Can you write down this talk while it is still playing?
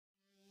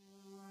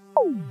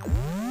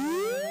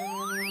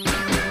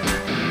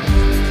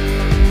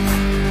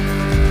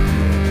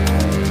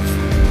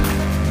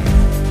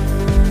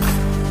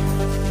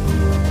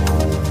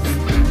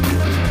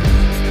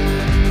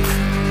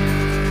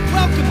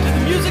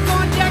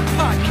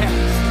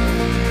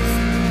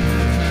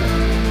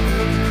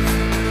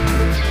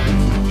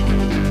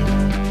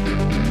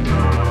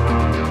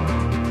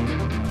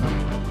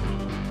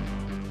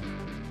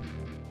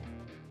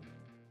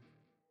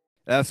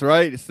That's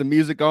right. It's the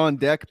Music on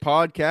Deck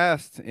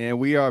podcast, and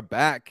we are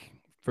back We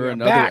for are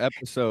another back.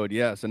 episode.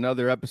 Yes,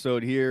 another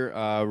episode here,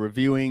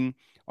 reviewing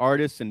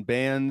artists and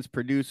bands,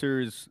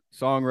 producers,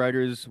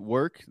 songwriters'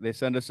 work. They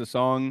send us a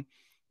song,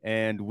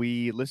 and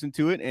we listen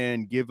to it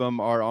and give them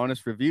our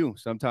honest review.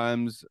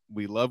 Sometimes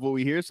we love what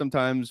we hear,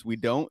 sometimes we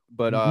don't.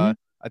 But hmm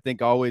I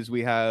think always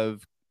we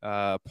have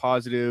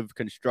positive,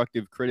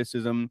 constructive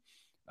criticism,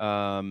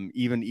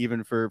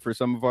 even for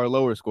some of our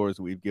lower scores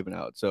that we've given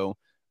out. So.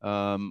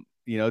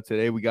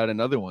 Today we got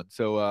another one.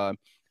 So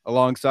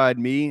alongside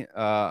me,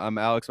 I'm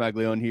Alex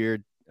Maglione here,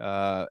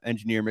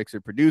 engineer,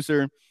 mixer,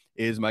 producer,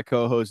 is my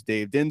co-host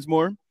Dave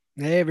Dinsmore.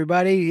 Hey,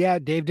 everybody. Yeah,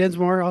 Dave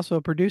Dinsmore, also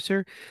a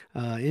producer,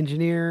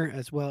 engineer,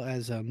 as well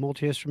as a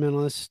multi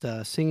instrumentalist,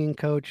 singing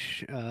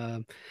coach,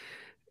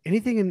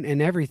 anything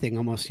and everything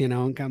almost.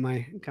 Got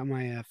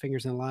my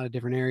fingers in a lot of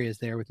different areas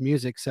there with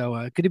music.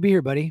 So good to be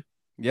here, buddy.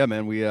 Yeah,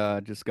 man, we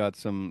just got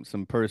some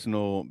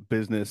personal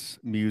business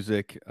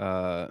music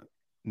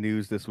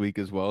news this week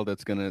as well.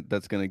 That's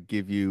gonna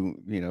give you,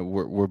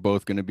 we're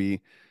both gonna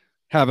be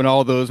having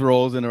all those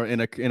roles in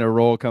a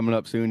role coming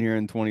up soon here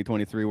in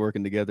 2023,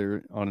 working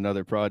together on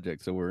another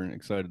project. So we're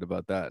excited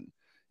about that.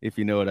 If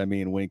you know what I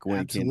mean, wink,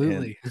 wink, hint,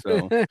 hint.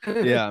 Absolutely.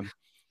 So yeah,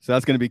 so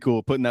that's gonna be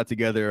cool. Putting that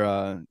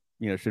together,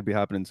 should be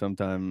happening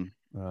sometime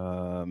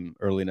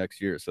early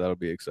next year. So that'll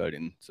be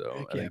exciting.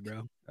 So Heck yeah,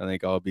 bro. I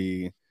think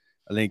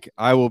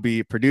I will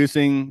be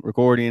producing,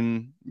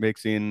 recording,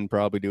 mixing,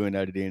 probably doing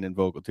editing and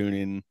vocal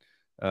tuning.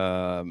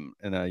 You're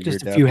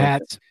Just a few definitely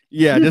hats.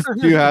 yeah, just a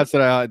few hats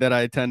that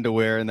I tend to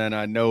wear, and then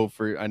I know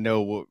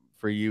what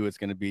for you it's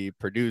going to be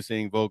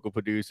producing, vocal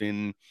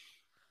producing,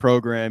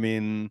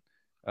 programming,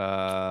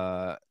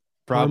 uh,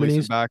 probably some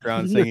Harmonies.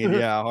 background singing,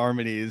 yeah,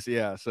 harmonies,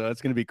 yeah. So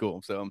that's going to be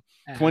cool. So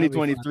That'll be fun,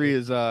 2023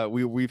 dude. is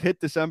we've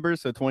hit December,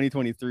 so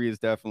 2023 is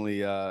definitely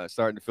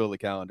starting to fill the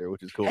calendar,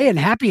 which is Hey, cool. and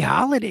happy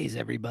holidays,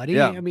 everybody.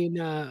 Yeah, I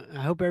mean, I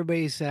hope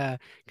everybody's can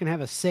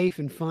have a safe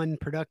and fun,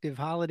 productive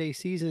holiday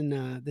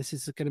season. This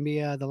is going to be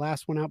the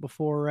last one out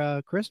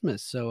before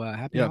Christmas. So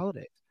happy yeah.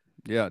 holidays.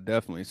 Yeah,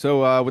 definitely.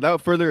 So,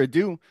 without further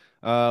ado,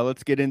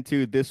 let's get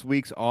into this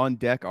week's on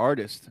deck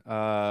artist.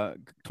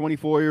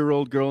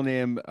 24-year-old girl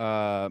named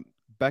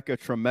Becca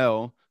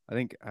Tremmel. I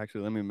think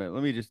actually,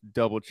 let me just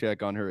double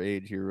check on her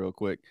age here real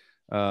quick.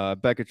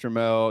 Becca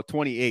Tremmel,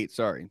 28.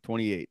 Sorry,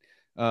 28.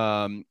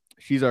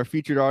 She's our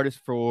featured artist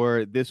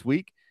for this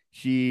week.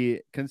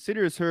 She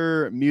considers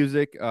her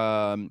music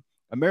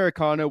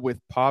Americana with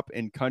pop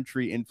and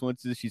country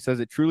influences. She says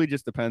it truly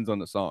just depends on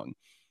the song.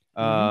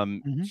 Hmm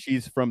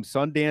She's from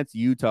Sundance,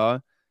 Utah,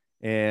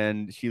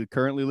 and she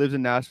currently lives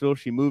in Nashville.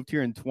 She moved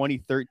here in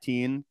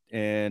 2013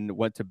 and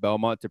went to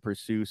Belmont to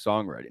pursue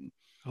songwriting.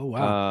 Oh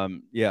wow.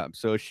 Yeah,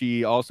 so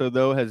she also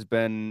though has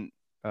been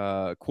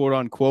quote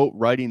unquote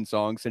writing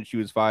songs since she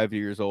was 5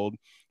 years old.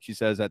 She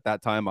says at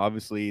that time,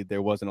 obviously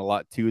there wasn't a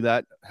lot to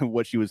that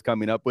what she was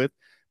coming up with,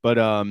 but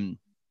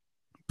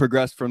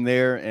progressed from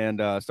there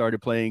and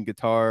started playing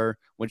guitar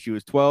when she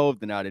was 12,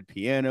 then added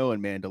piano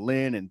and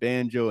mandolin and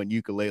banjo and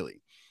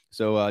ukulele.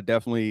 So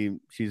definitely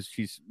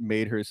she's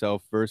made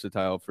herself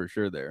versatile for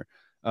sure there.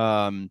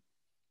 Um,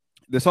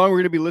 the song we're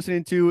going to be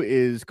listening to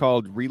is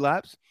called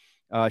Relapse.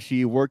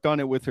 She worked on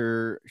it with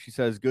her, she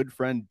says, good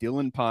friend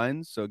Dylan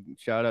Pines. So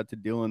shout out to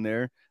Dylan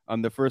there.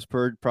 On the first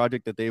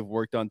project that they've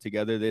worked on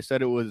together, they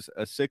said it was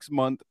a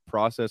 6-month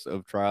process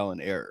of trial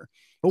and error.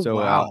 Oh So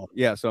wow.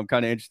 yeah, so I'm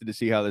kind of interested to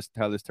see how this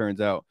turns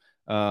out.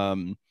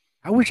 Um,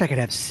 I wish I could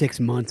have 6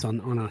 months on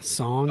a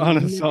song. on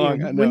a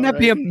song, I know, Wouldn't that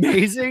be right?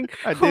 amazing?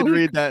 I did Holy,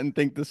 read that and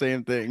think the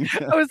same thing.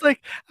 I was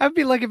like, I'd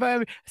be like, if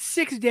I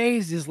 6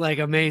 days is like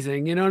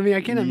amazing. You know what I mean? I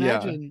can't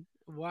Yeah, imagine.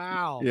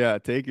 Wow. yeah,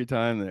 take your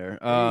time there.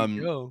 There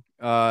you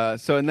go.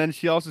 So and then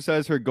she also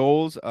says her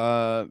goals,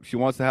 she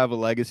wants to have a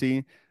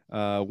legacy.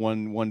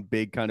 One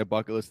big kind of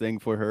bucket list thing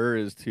for her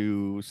is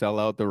to sell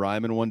out the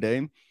Ryman one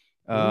day.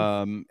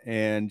 Ooh.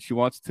 And she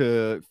wants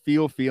to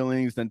feel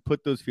feelings, then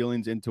put those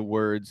feelings into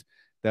words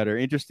that are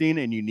interesting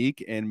and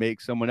unique and make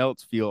someone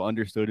else feel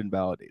understood and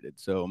validated.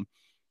 So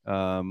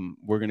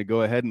we're gonna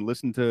go ahead and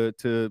listen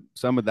to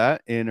some of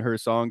that in her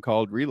song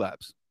called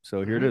Relapse. So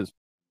All here it right. is.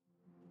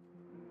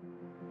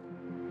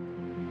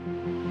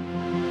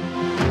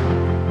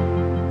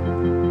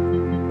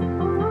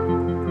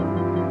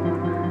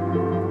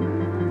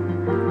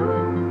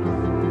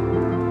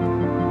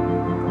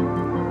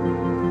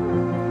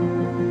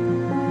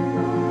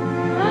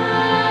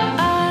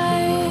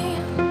 I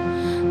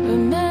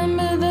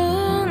remember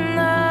the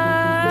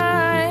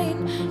night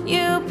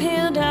you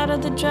peeled out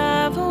of the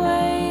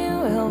driveway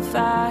real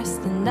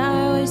fast, and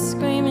I was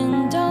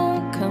screaming,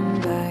 "Don't come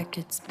back."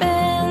 It's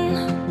been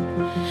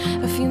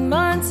a few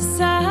months of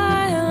silence.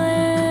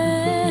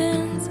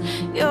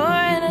 You're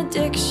an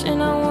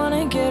addiction I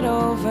wanna get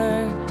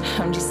over.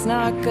 I'm just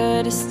not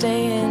good at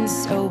staying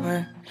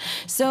sober.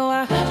 So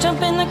I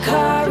jump in the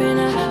car and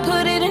I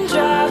put it in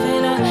drive,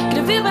 and I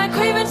get a feel back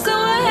craving, so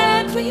I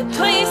head for your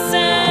place.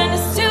 And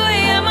it's 2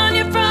 a.m. on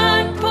your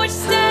front porch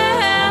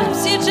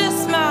steps. You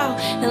just smile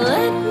and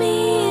let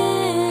me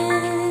in.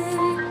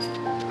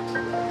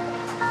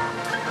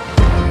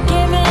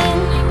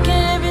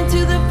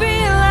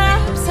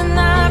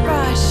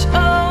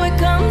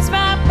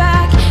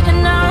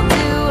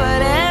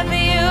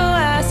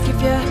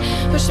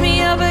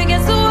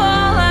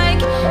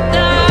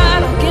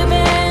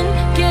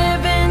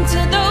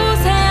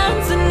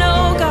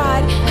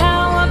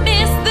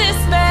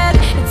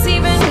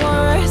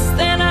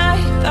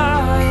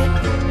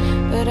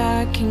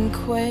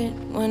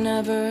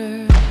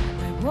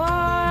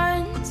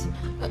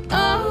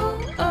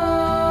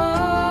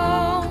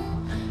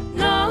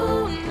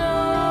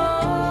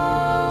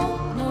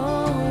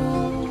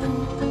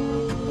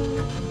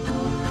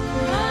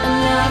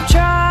 I've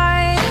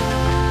tried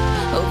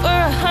over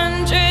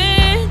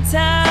 100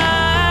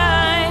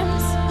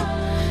 times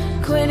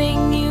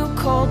quitting you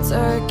cold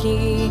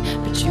turkey,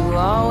 but you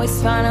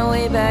always find a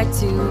way back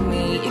to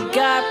me. You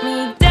got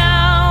me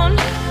down,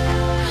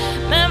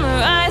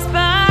 memorized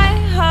by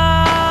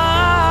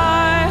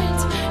heart.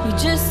 You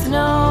just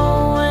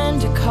know when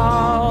to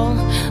call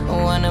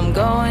when I'm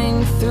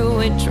going through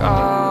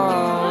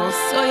withdrawals.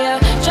 So you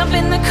jump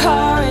in the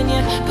car and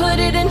you put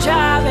it in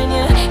drive, and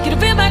you get a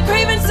bit my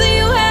cravings that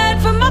you had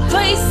from my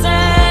place,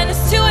 and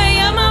it's 2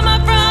 a.m. on my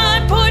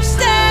front porch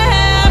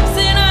steps,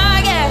 and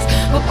I guess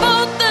we're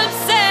both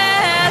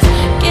obsessed,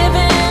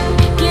 giving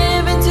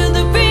to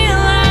the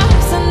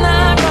relapse and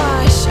that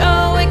rush.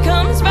 Oh, it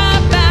comes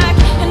right back,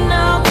 and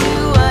I'll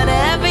do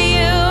whatever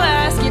you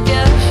ask. If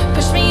you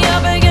push me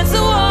up against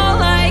the wall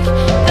like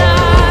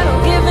that,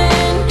 I'll give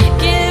in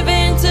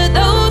to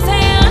those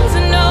hands.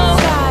 And oh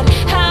God,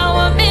 how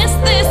I miss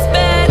this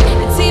bed.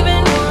 It's even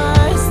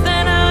worse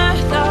than I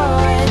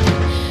thought,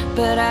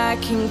 but I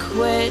can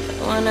quit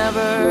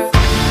whenever I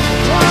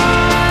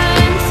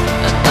want.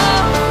 Oh,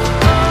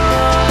 oh,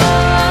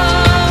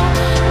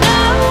 no,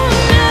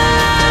 no.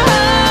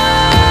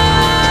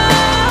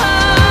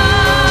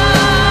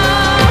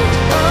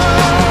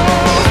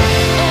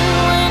 And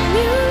when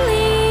you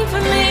leave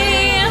me,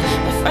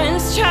 my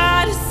friends try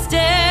to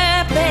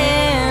step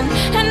in,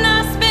 and I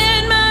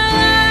spend my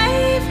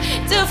life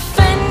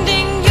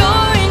defending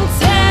your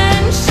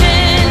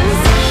intentions.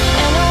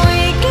 And we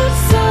get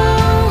so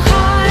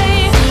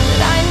high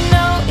that I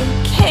know it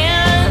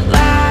can't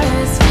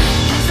last,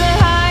 'cause the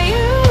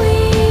higher we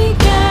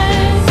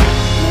get,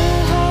 the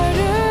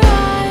harder I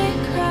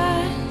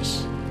crash.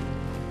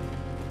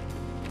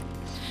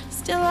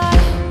 Still I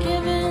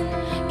give in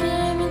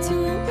to a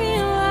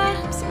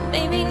relapse.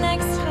 Maybe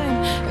next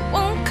time it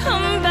won't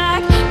come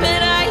back,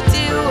 but I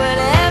do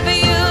whatever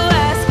you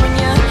ask when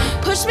you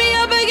push me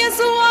up against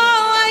the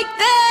wall like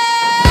that.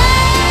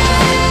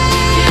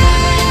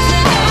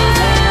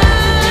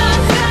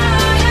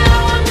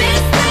 How I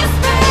miss this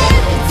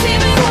bed. It's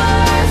even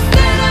worse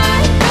than I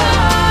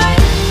thought,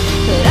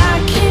 but I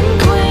can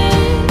quit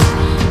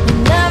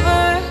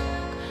whenever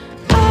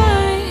I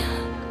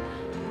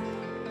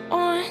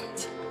want.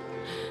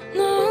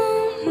 No,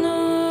 no,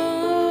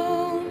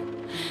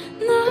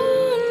 no, no,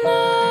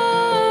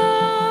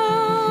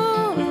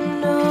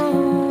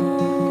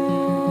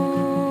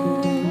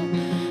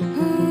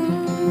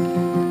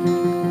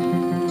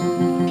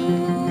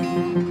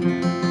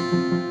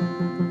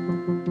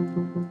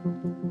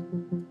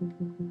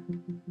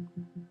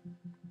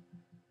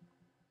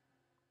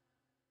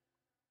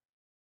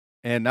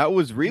 And that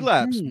was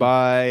Relapse Mhm.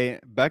 by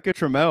Becca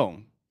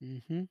Tremmel.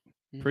 Mhm.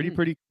 Pretty,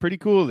 Mhm. pretty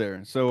cool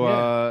there. So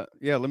Yeah.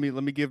 yeah, let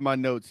me give my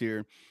notes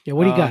here. Yeah,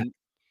 what do you got?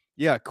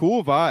 Yeah,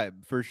 cool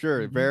vibe for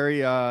sure. Mhm.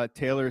 Very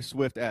Taylor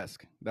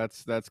Swift-esque.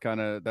 That's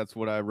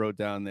what I wrote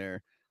down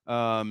there.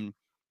 Um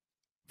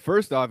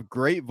First off,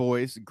 great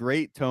voice,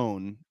 great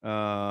tone.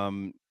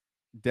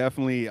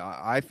 Definitely,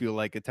 I feel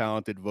like a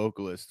talented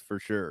vocalist for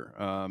sure.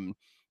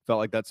 Felt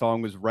like that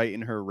song was right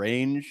in her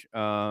range.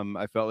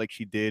 I felt like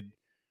she did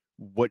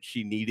what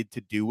she needed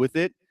to do with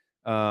it.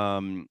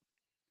 Um,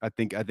 I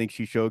think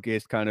she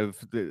showcased kind of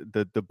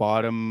the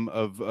bottom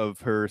of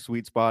her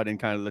sweet spot and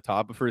kind of the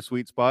top of her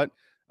sweet spot.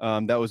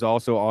 That was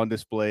also on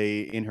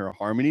display in her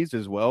harmonies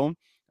as well.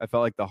 I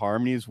felt like the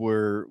harmonies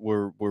were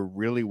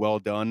really well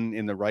done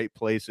in the right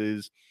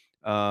places.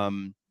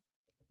 Um,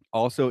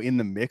 Also in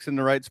the mix in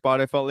the right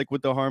spot. I felt like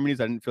with the harmonies,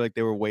 I didn't feel like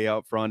they were way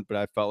out front, but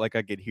I felt like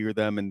I could hear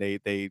them and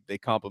they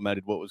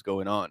complemented what was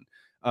going on.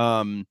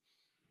 Um,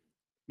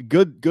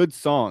 good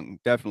song,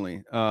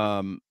 definitely.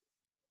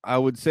 I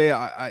would say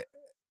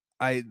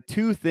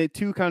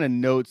two kind of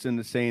notes in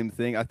the same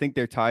thing. I think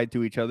they're tied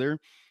to each other.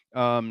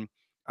 Um,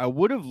 I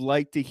would have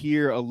liked to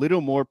hear a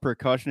little more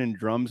percussion and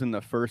drums in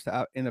the first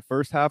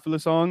half of the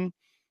song,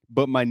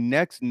 but my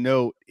next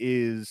note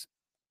is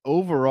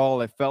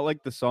overall I felt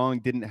like the song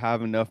didn't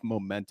have enough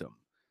momentum.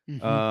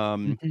 Mhm.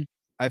 Um, Mhm.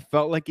 I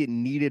felt like it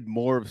needed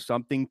more of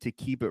something to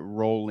keep it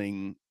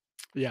rolling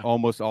Yeah.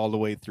 almost all the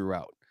way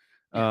throughout.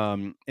 Yeah.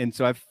 And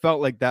so I felt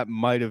like that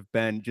might have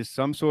been just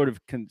some sort of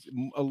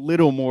a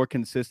little more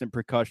consistent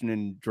percussion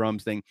and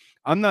drums thing.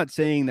 I'm not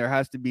saying there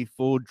has to be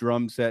full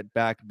drum set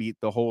backbeat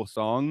the whole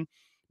song,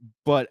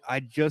 but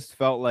I just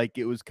felt like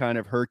it was kind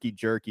of herky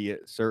jerky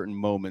at certain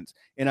moments.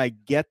 And I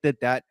get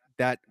that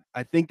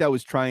I think that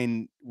was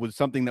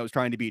something that was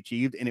trying to be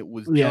achieved and it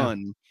was Yeah.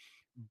 done.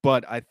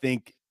 But I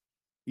think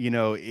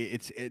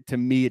to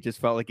me it just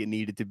felt like it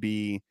needed to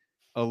be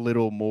a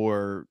little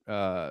more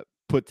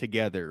put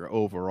together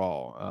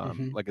overall.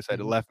 Mhm. Like I said,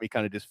 it Mhm. left me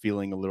kind of just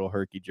feeling a little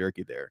herky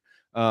jerky there.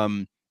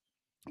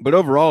 But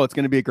overall, it's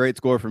going to be a great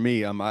score for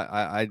me.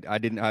 I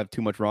didn't have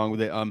too much wrong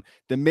with it.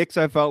 The mix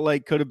I felt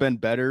like could have been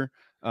better.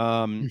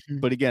 Mhm.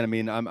 But again, I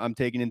mean, I'm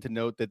taking into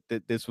note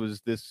that this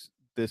was these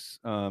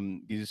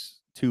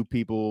two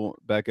people,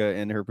 Becca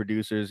and her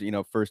producers,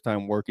 first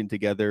time working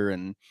together,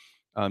 and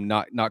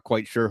Not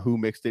quite sure who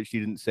mixed it. She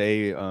didn't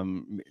say.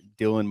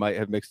 Dylan might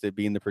have mixed it,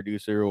 being the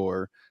producer,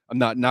 or I'm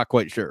not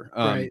quite sure.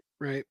 Right,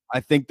 right. I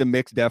think the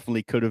mix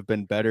definitely could have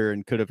been better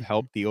and could have Mhm.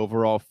 helped the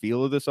overall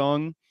feel of the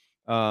song.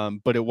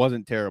 But it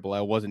wasn't terrible.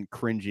 I wasn't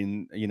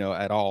cringing,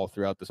 at all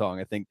throughout the song.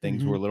 I think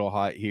things were Mhm. a little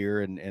hot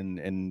here, and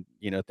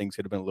things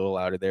could have been a little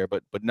out of there,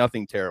 but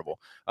nothing terrible.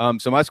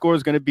 So my score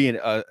is going to be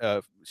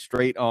a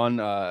straight on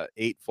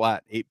 8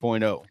 flat,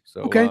 8.0.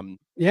 So Okay.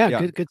 Yeah,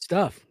 yeah, good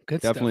stuff. Good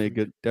stuff.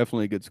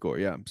 definitely a good score.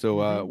 Yeah.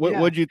 So what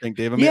Yeah. what'd you think,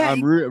 Dave? I mean, Yeah,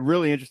 I'm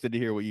really interested to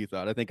hear what you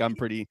thought. I think I'm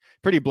pretty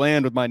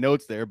bland with my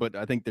notes there, but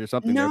I think there's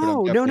something there. But I'm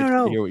no, no, definitely no, interested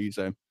to no. hear what you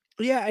say.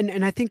 Yeah,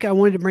 and I think I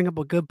wanted to bring up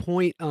a good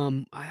point.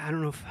 I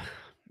don't know if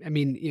I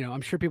mean,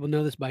 I'm sure people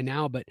know this by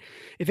now, but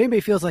if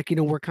anybody feels like,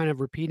 we're kind of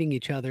repeating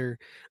each other,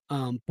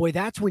 boy,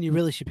 that's when you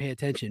really should pay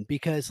attention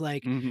because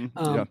like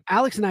Yeah.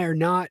 Alex and I are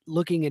not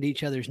looking at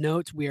each other's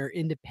notes. We are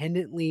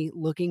independently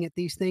looking at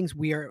these things.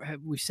 We've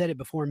said it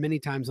before many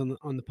times on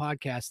the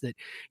podcast that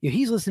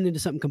he's listening to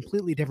something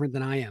completely different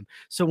than I am.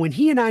 So when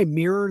he and I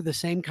mirror the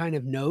same kind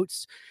of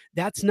notes,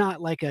 that's not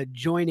like a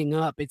joining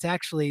up. It's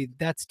actually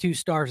that's two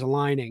stars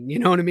aligning. You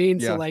know what I mean?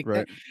 So Yeah. like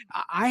that,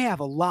 Right. I have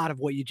a lot of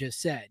what you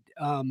just said.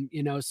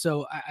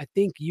 So I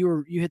think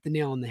you hit the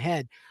nail on the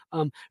head.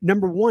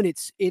 Number one,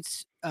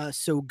 it's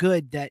so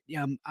good that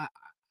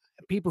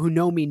people who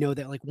know me know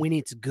that like when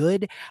it's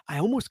good, I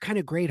almost kind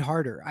of grade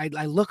harder. I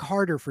look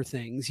harder for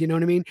things. You know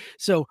what I mean?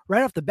 So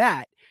right off the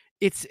bat,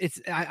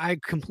 I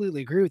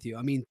completely agree with you.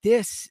 I mean,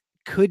 this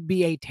could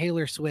be a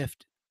Taylor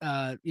Swift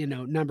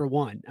number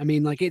one. I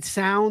mean, like it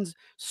sounds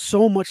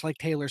so much like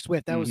Taylor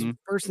Swift. That was the Mm-hmm.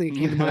 first thing that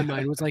came to my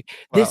mind was like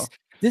this Wow.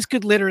 this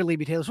could literally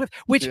be Taylor Swift,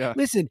 which Yeah.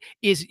 listen,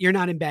 is you're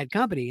not in bad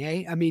company,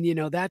 eh? I mean,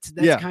 that's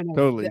Yeah. kind of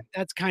Totally.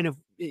 that's kind of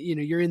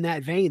you're in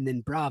that vein,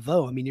 then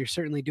bravo. I mean, you're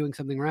certainly doing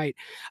something right.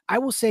 I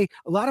will say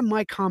a lot of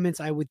my comments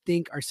I would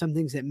think are some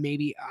things that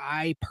maybe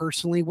I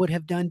personally would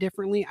have done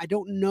differently. I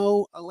don't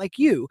know, like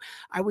you,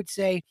 I would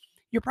say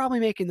you're probably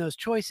making those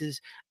choices.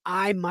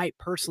 I might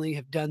personally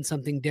have done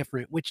something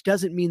different, which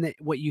doesn't mean that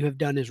what you have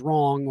done is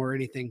wrong or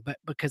anything, but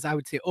because I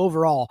would say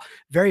overall,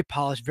 very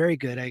polished, very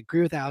good. I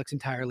agree with Alex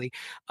entirely.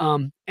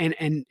 And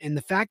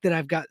the fact that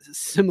I've got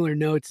similar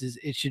notes is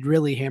it should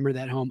really hammer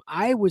that home.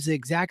 I was the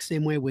exact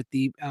same way with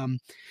the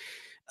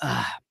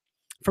uh,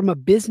 from a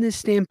business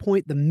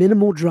standpoint, the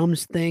minimal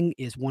drums thing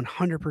is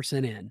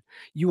 100% in.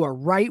 You are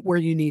right where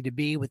you need to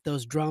be with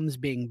those drums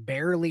being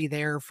barely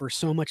there for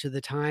so much of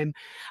the time.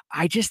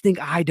 I just think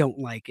I don't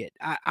like it.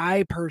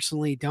 I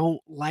personally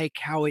don't like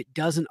how it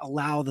doesn't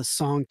allow the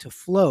song to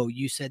flow.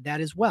 You said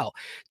that as well.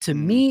 To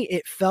Mm-hmm. me,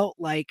 it felt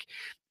like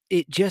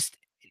it just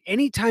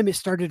anytime it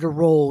started to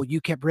roll, you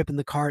kept ripping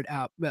the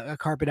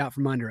carpet out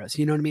from under us.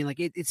 You know what I mean?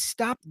 Like it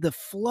stopped the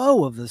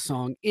flow of the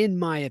song, in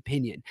my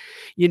opinion.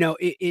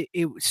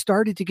 It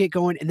started to get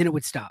going and then it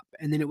would stop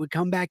and then it would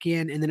come back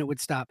in and then it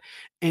would stop.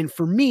 And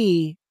for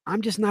me,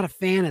 I'm just not a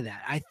fan of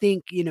that. I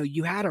think,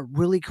 you had a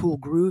really cool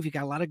groove. You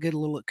got a lot of good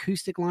little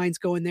acoustic lines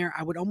going there.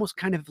 I would almost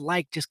kind of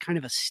like just kind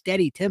of a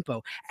steady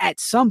tempo at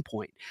some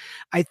point.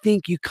 I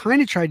think you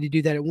kind of tried to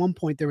do that at one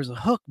point. There was a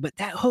hook, but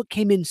that hook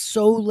came in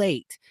so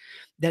late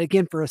that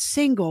again for a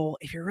single,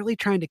 if you're really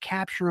trying to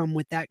capture them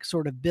with that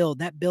sort of build,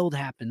 that build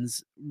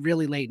happens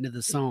really late into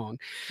the song.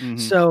 Mm-hmm.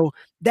 So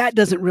that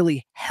doesn't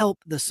really help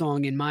the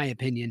song in my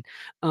opinion.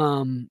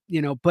 But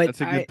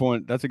That's a good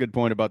point. That's a good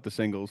point about the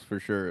singles for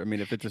sure. I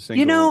mean, if it's a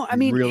single, I you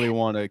mean, really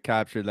want to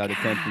capture that God,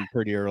 attention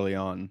pretty early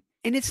on.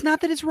 and it's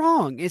not that it's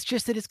wrong. It's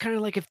just that it's kind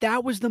of like if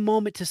that was the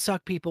moment to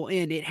suck people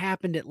in, it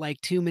happened at like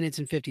 2 minutes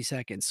and 50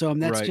 seconds. So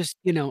that's Right. just,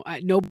 no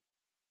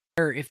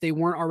if they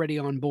weren't already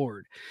on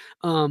board.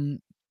 Um,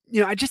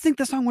 I just think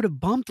the song would have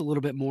bumped a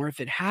little bit more if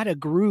it had a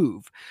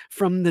groove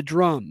from the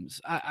drums.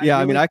 I Yeah,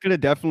 I mean, really I could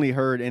have definitely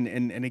heard, and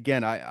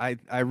again,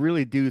 I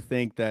really do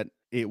think that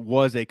it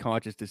was a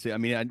conscious decision. I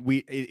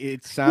mean,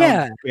 it sounds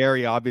yeah,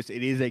 very obvious.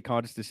 It is a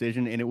conscious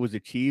decision, and it was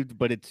achieved,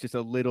 but it's just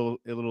a little,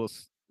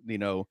 you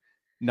know,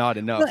 not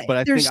enough. but But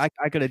I think there's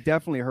I could have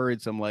definitely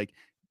heard some like,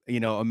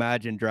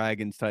 Imagine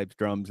Dragons type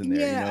drums in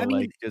there. yeah, I Like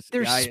mean, just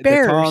there's the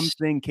tom spares.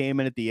 thing came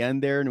in at the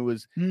end there, and it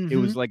was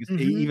Mhm, like mhm.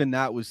 even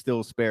that was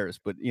still sparse.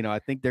 But I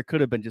think there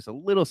could have been just a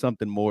little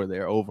something more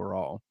there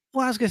overall.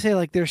 Well, I was gonna say,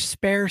 like, there's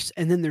sparse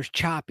and then there's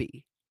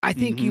choppy. I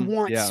think you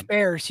want Yeah.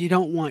 sparse, you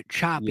don't want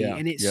choppy, Yeah.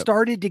 and it Yep.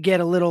 started to get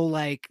a little,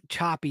 like,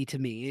 choppy to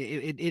me.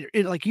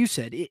 It like you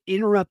said, it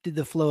interrupted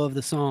the flow of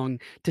the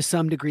song to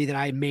some degree that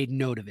I made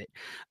note of it.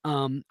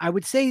 I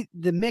would say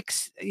the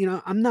mix,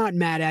 I'm not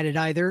mad at it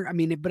either. I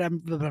mean, but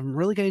I'm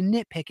really gonna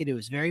nitpick it. It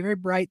was very, very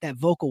bright. That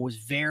vocal was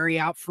very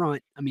out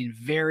front. I mean,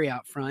 very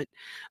out front.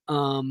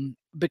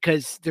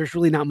 Because there's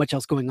really not much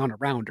else going on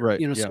around her, Right.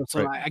 Yeah.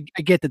 so Right.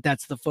 I get that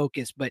that's the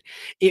focus, but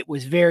it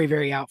was very,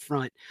 very out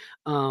front,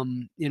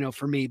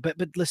 for me. But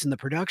listen, the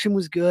production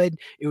was good.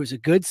 It was a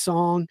good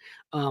song.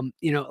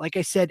 Like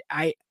I said,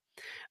 I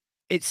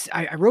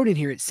wrote in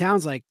here, it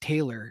sounds like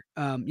Taylor.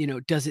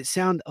 Does it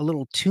sound a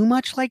little too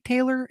much like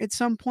Taylor at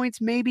some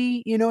points?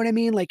 Maybe, you know what I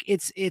mean? Like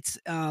it's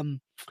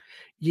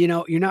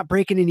you're not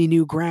breaking any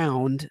new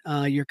ground.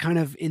 You're kind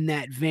of in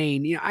that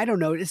vein. I don't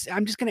know.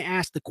 I'm just going to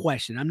ask the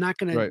question. I'm not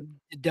going Right.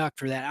 to deduct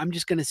for that. I'm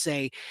just going to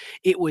say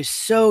it was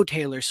so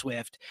Taylor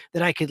Swift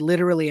that I could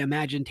literally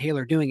imagine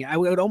Taylor doing it. I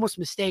would almost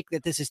mistake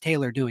that this is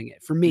Taylor doing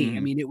it for me. I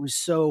Mhm. mean, it was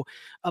so,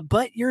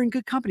 but you're in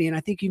good company. And I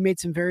think you made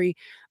some very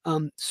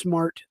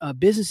smart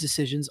business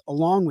decisions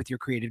along with your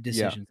creative Yeah,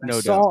 decisions. I no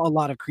doubt. saw a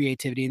lot of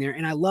creativity in there,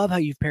 and I love how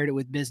you've paired it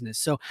with business.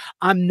 So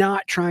I'm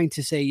not trying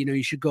to say,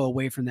 you should go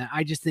away from that.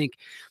 I just think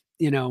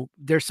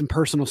there's some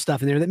personal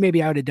stuff in there that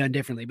maybe I would have done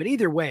differently. But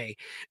either way,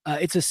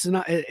 it's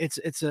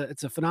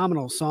a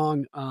phenomenal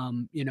song.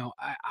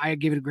 I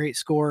give it a great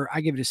score. I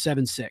give it a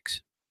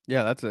 7.6.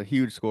 Yeah, that's a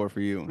huge score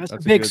for you. That's a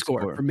That's a big good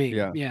score score. for me.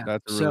 Yeah, Yeah.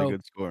 that's a really So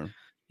good score.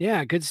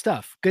 yeah, good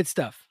stuff. Good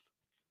stuff.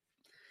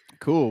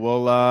 Cool.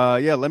 Well,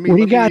 yeah, What do you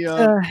let got?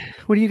 me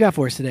What do you got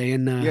for us today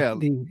in yeah,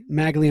 the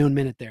Maglione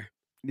minute there?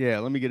 yeah,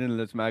 let me get into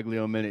this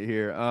Maglio minute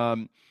here.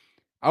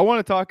 I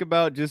want to talk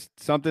about just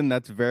something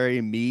that's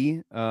very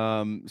me,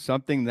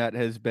 something that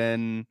has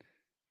been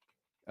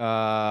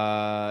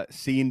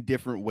seen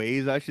different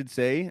ways, I should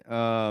say,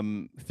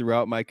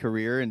 throughout my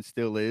career and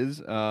still is.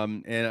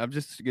 And I'm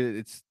just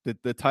it's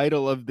the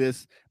title of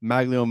this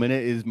Maglio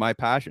minute is my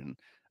passion.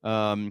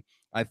 um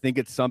I think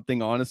it's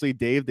something, honestly,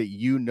 Dave,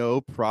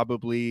 that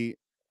probably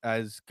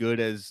as good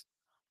as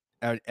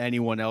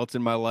anyone else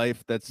in my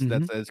life Hmm.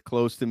 that's as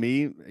close to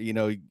me.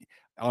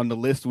 On the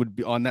list would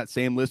be on that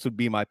same list would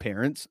be my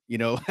parents.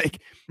 Like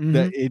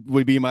that, Hmm. it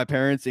would be my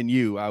parents and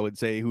you, I would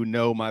say, who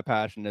know my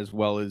passion as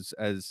well as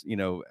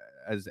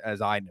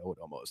as I know it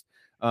almost.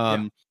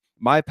 Yeah.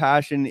 My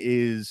passion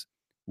is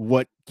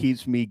what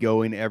keeps me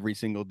going every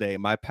single day.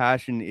 My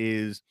passion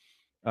is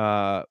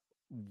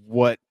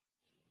what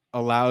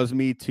allows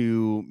me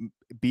to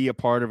be a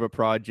part of a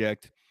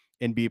project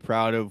and be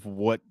proud of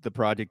what the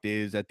project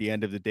is at the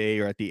end of the day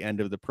or at the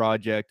end of the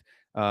project.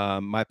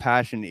 My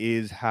passion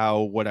is how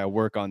what I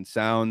work on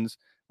sounds.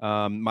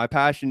 My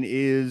passion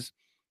is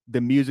the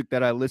music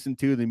that I listen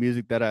to, the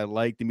music that I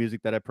like, the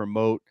music that I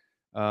promote.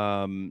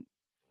 Um,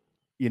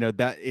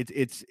 that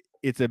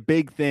it's a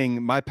big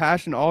thing. My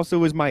passion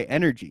also is my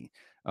energy.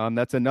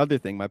 That's another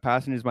thing. My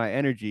passion is my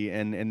energy,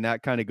 and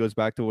that kind of goes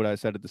back to what I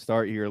said at the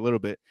start here a little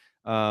bit.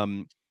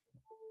 Um,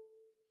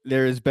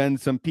 there has been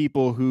some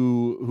people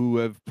who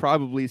have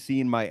probably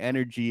seen my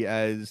energy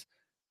as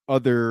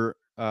other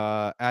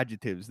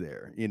adjectives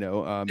there,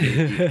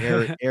 maybe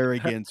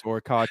arrogance or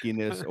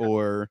cockiness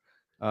or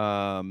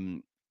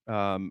um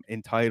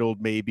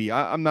entitled, maybe.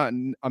 I'm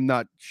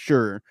not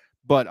sure,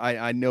 but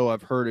I know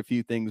I've heard a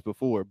few things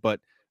before.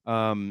 But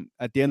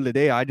at the end of the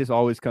day, I just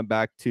always come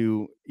back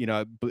to,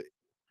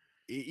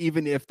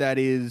 even if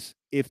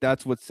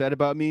that's what's said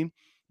about me,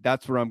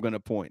 that's where I'm going to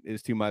point,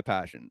 is to my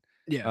passion.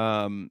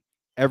 Yeah. um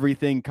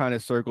Everything kind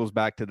of circles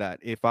back to that.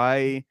 If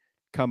I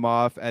come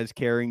off as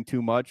caring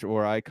too much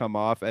or I come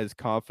off as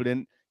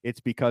confident, it's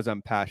because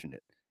I'm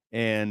passionate.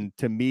 And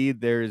to me,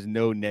 there is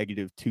no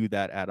negative to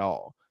that at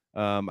all.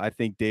 I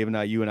think Dave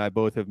and you and I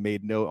both have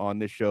made note on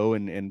this show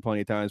and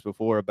plenty of times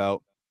before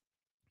about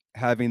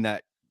having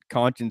that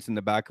conscience in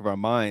the back of our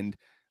mind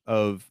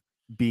of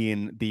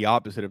being the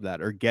opposite of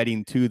that, or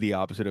getting to the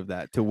opposite of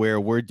that, to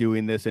where we're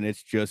doing this and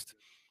it's just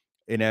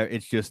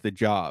a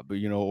job,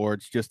 or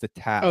it's just a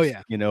Oh task,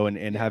 yeah. and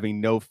Yeah.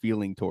 having no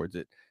feeling towards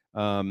it.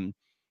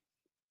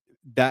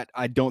 That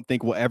I don't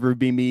think will ever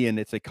be me, and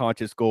it's a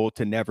conscious goal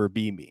to never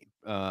be me.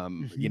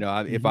 Hmm.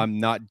 If Hmm. I'm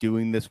not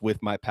doing this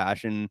with my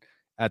passion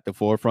at the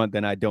forefront,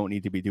 then I don't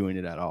need to be doing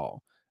it at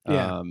all.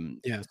 Yeah. Um,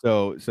 Yeah.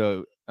 so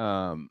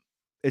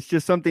it's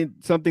just something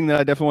that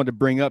I definitely want to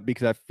bring up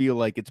because I feel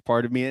like it's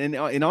part of me.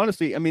 And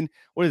honestly, I mean,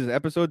 what is it,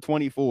 episode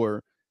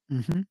 24?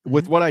 Hmm.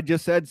 With Hmm. what I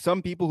just said,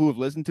 some people who have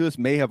listened to us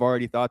may have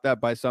already thought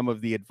that by some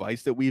of the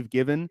advice that we've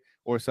given,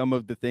 or some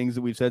of the things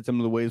that we've said, some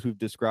of the ways we've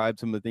described,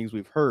 some of the things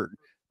we've heard.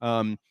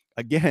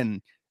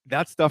 Again,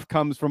 that stuff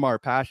comes from our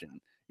passion.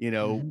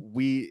 Hmm.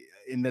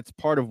 And that's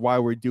part of why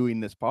we're doing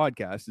this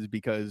podcast, is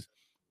because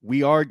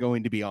we are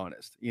going to be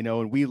honest,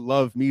 and we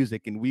love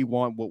music, and we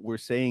want what we're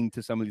saying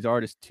to some of these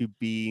artists to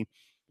be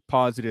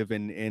positive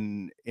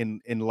and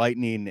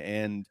enlightening,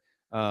 and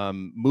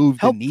move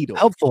the needle.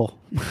 Helpful.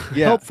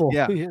 Yeah, Helpful.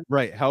 yeah, Yeah.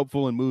 right,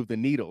 helpful and move the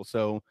needle.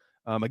 So,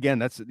 again,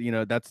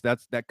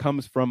 that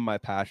comes from my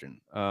passion.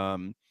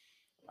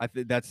 I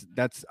think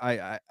that's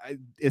I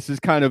this is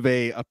kind of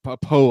a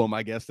poem,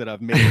 I guess, that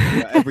I've made.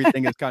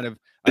 Everything is kind of,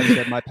 I've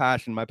said my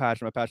passion, my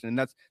passion, my passion,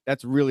 and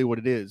that's really what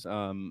it is.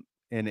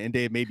 And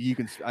Dave, maybe you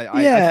can.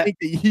 I Yeah. think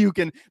that you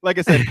can, like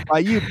I said, by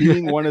you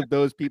being one of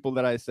those people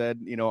that I said,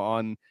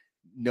 on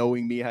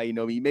knowing me how you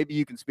know me, maybe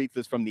you can speak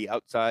this from the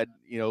outside,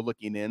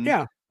 looking in.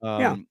 Yeah.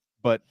 Yeah.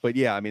 But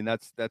yeah, I mean,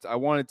 that's I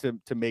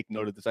wanted to make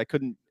note of this.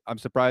 I'm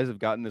surprised I've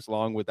gotten this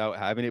long without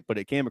having it, but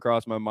it came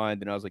across my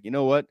mind, and I was like, you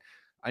know what?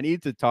 I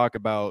need to talk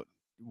about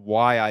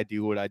why I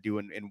do what I do,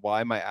 and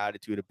why my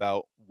attitude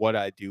about what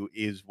I do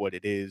is what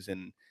it is,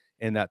 and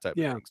that type of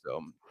Yeah. thing.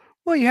 So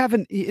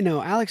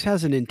Well, Alex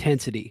has an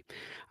intensity.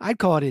 I'd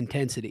call it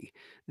intensity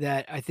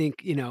that I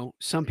think,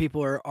 some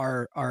people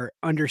are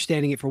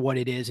understanding it for what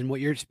it is. And what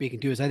you're speaking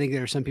to is, I think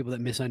there are some people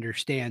that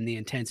misunderstand the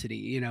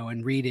intensity,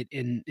 and read it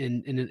in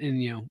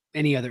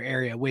any other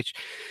area, which,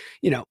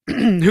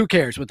 who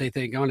cares what they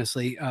think,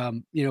 honestly.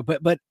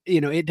 But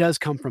it does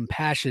come from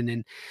passion.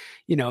 And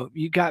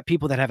you got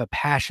people that have a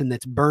passion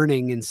that's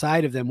burning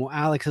inside of them. Well,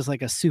 Alex is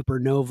like a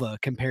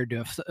supernova compared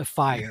to a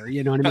fire.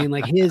 You know what I mean?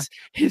 Like his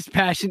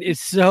passion is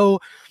so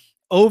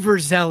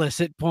overzealous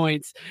at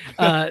points,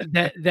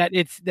 that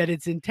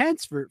it's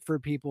intense for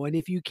people. And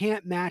if you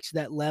can't match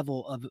that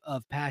level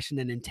of passion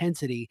and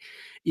intensity,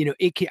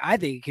 I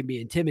think it can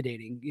be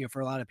intimidating, for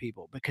a lot of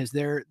people, because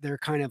they're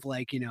kind of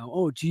like,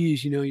 oh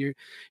geez,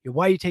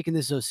 why are you taking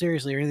this so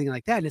seriously or anything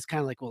like that. And it's kind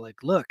of like, well,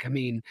 like, look, I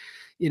mean,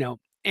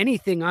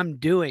 anything I'm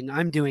doing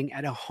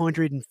at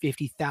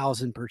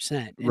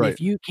 150,000%. And Right.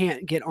 if you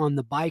can't get on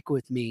the bike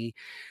with me,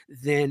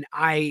 then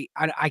I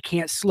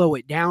can't slow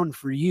it down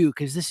for you,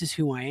 because this is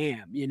who I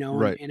am, and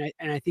Right.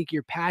 I think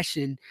your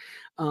passion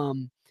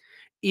um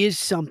is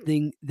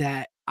something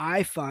that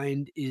I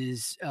find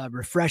is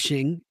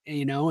refreshing,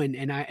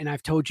 and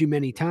I've told you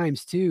many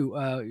times too,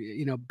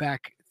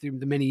 back through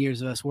the many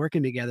years of us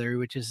working together,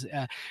 which is,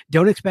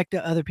 don't expect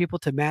other people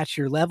to match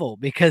your level,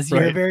 because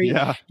Right.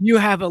 Yeah. you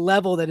have a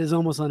level that is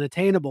almost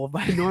unattainable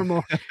by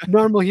normal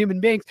human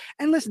beings.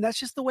 And listen, that's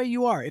just the way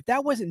you are. If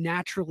that wasn't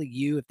naturally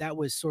you, if that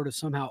was sort of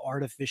somehow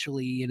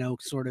artificially,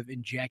 sort of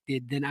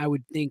injected, then I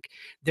would think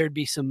there'd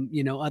be some,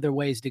 other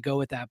ways to go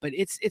with that. But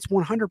it's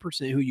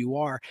 100% who you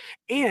are.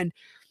 And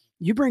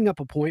you bring up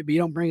a point, but you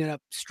don't bring it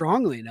up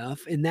strongly enough.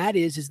 And that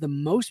is the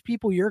most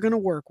people you're going to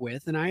work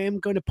with, and I am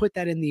going to put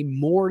that in the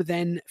more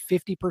than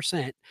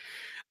 50%,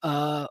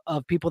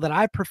 of people that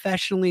I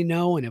professionally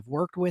know and have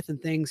worked with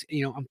and things,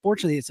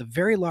 unfortunately, it's a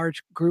very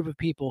large group of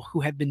people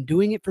who have been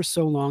doing it for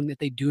so long that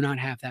they do not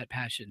have that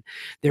passion.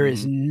 There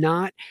is Mhm.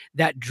 not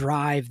that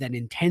drive, that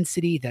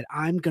intensity, that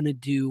I'm going to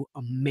do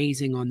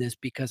amazing on this,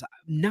 because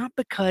not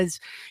because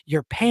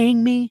you're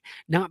paying me,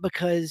 not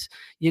because,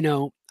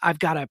 I've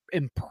got to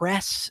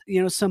impress,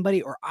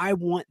 somebody, or I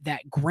want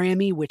that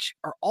Grammy, which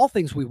are all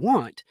things we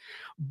want,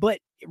 but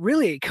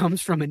really it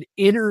comes from an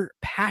inner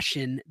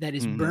passion that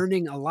is Mhm.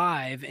 burning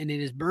alive, and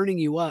it is burning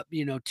you up,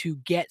 to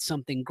get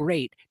something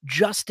great,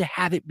 just to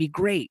have it be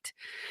great.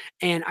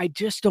 And I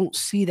just don't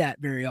see that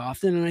very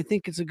often. And I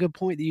think it's a good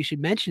point that you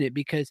should mention it,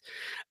 because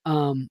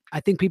I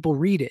think people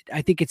read it.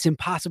 I think it's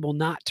impossible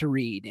not to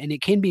read, and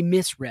it can be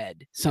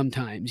misread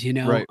sometimes,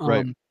 Right.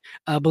 Right.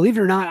 believe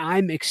it or not,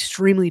 I'm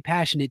extremely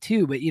passionate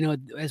too, but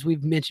as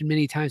we've mentioned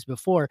many times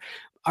before,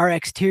 our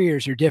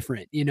exteriors are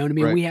different. You know what I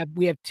mean? Right.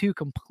 We have two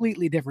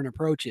completely different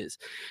approaches.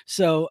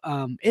 So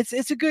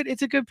it's a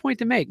good point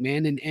to make,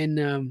 man.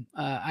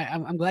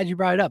 I'm glad you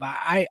brought it up.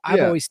 I've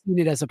Yeah. always seen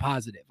it as a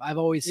positive. I've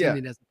always seen Yeah.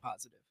 it as a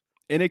positive.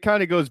 And it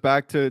kind of goes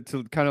back to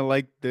kind of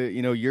like the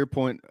your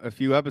point a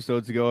few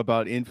episodes ago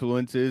about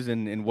influences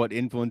and what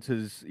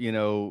influences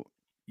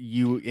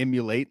you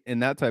emulate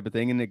and that type of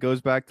thing. And it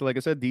goes back to, like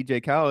I said,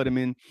 DJ Khaled. I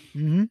mean,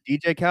 Hmm.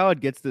 DJ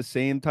Khaled gets the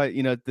same type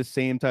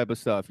of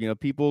stuff.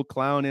 People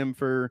clown him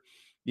for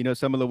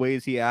some of the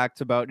ways he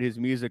acts about his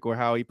music or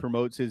how he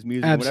promotes his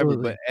music and whatever. But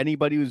Absolutely.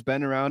 anybody who's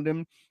been around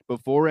him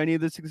before any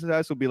of the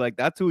success will be like,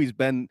 that's who he's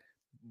been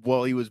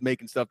while he was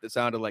making stuff that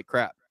sounded like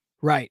crap.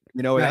 Right.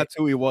 Right. That's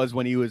who he was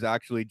when he was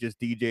actually just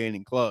DJing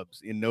in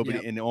clubs, and nobody,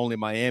 Yep. and only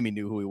Miami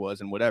knew who he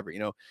was and whatever.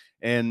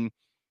 And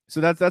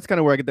so that's kind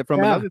of where I get that from.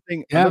 Yeah.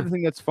 Yeah. Another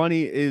thing that's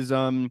funny is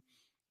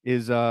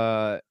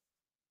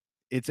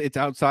it's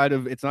outside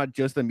of, it's not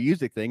just a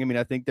music thing. I mean,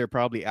 I think there are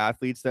probably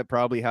athletes that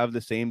probably have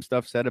the same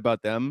stuff said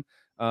about them.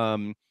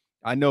 Um,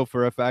 I know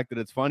for a fact that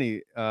it's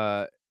funny.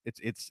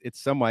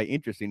 It's somewhat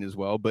interesting as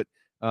well. But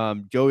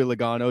Joey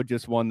Logano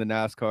just won the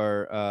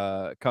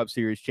NASCAR Cup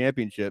Series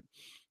championship,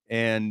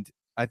 and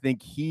I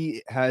think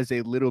he has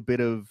a little bit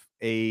of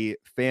a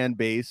fan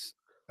base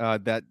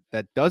that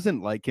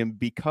doesn't like him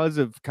because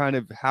of kind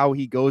of how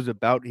he goes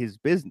about his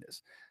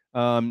business.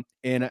 And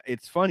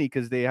it's funny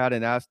because they had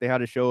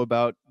a show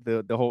about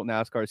the whole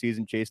NASCAR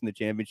season, chasing the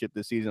championship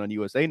this season on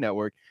USA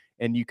Network,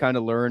 and you kind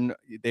of learn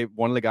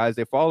one of the guys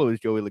they follow is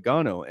Joey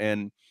Logano,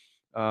 and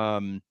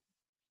um,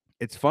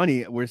 it's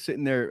funny. We're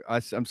sitting there,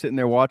 I'm sitting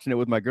there watching it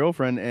with my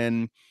girlfriend,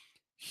 and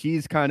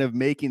she's kind of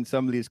making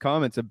some of these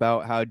comments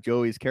about how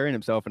Joey's carrying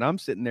himself, and I'm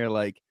sitting here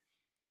like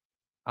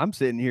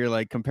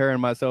comparing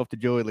myself to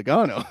Joey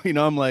Logano. I'm kind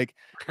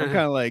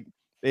of like,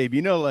 babe,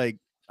 like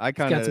I He's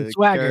kind got some of carry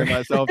swagger.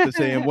 myself the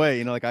same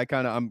way. Like I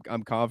kind of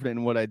I'm confident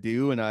in what I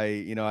do, and I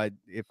Yeah.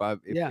 if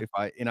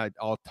I and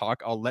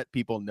I'll let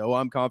people know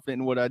I'm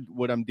confident in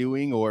what I'm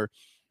doing or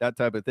that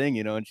type of thing.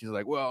 And she's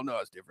like, well, no,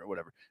 it's different,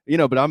 whatever.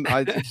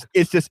 But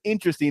it's just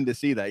interesting to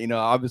see that.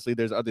 Obviously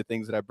there's other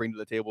things that I bring to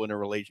the table in a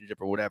relationship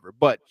or whatever,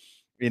 but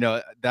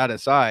that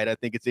aside, I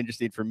think it's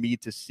interesting for me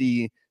to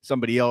see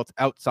somebody else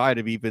outside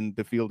of even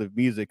the field of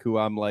music who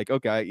I'm like,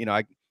 okay,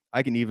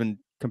 I can even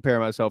compare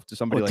myself to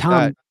somebody Well,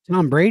 like that.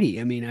 Tom Brady,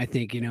 I mean, I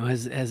think,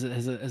 has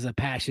a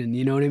passion,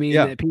 you know what I mean?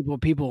 Yeah. That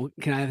people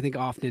can, I think,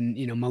 often,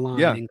 malign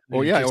Yeah. and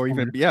Or kinda yeah, just or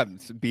even over. yeah,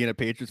 being a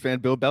Patriots fan,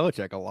 Bill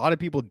Belichick. A lot of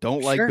people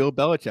don't like Sure. Bill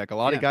Belichick. A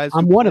lot of Yeah. guys who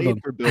I'm one of played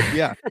them. for Bill,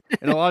 yeah,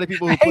 and a lot of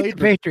people I who hate the played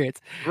for,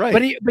 Patriots, right.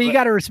 but you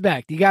gotta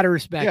respect. You gotta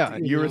respect, Yeah,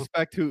 you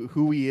respect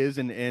who he is,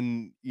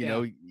 and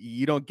Yeah.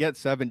 you don't get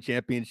 7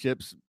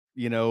 championships.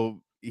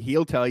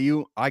 He'll tell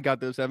you, I got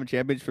those 7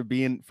 championships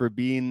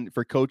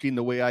for coaching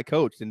the way I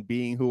coached and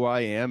being who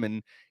I am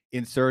and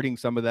inserting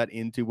some of that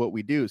into what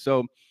we do.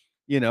 So,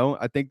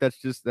 I think that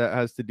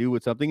has to do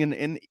with something.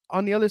 And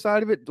on the other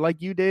side of it,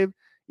 like you, Dave,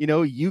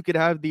 you could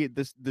have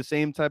the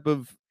same type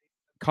of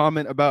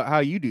comment about how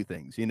you do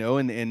things, and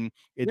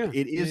it Yeah.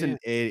 it Yeah,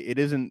 yeah.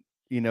 isn't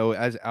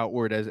as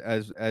outward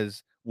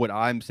as what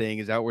I'm saying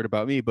is outward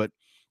about me. But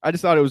I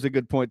just thought it was a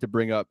good point to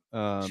bring up.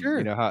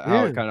 Sure. How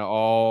Yeah. it kind of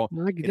all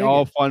I can it dig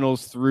all it.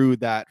 funnels through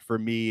that for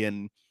me,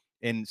 and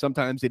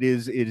sometimes it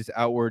is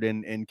outward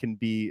and can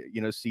be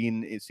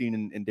seen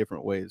in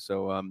different ways.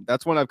 So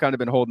that's one I've kind of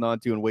been holding on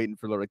to and waiting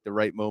for like the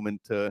right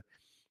moment to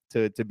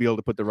be able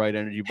to put the right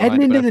energy Heading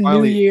behind it. But into I the new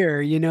finally, year,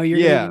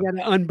 yeah, you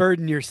gotta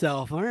unburden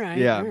yourself. All right.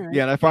 yeah, All right.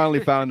 yeah, and I finally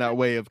found that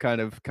way of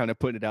kind of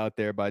putting it out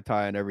there by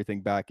tying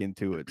everything back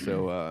into it.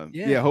 So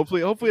yeah, Yeah.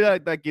 hopefully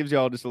that gives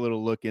y'all just a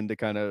little look into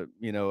kind of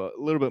a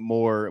little bit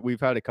more.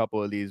 We've had a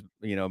couple of these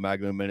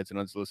Magnum minutes and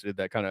unsolicited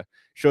that kind of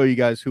show you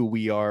guys who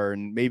we are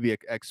and maybe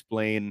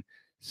explain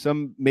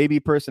some maybe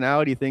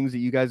personality things that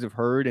you guys have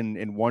heard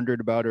and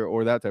wondered about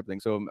or that type of thing.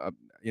 So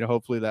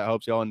hopefully that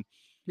helps y'all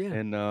Yeah.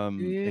 and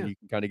Yeah. you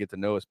can kind of get to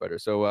know us better.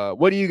 So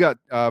what do you got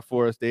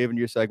for us, Dave, in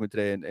your segment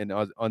today and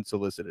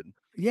unsolicited?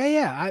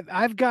 Yeah.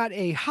 I've got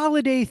a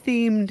holiday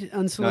themed Nice.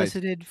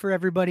 unsolicited for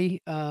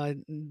everybody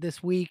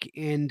this week,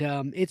 and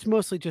it's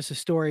mostly just a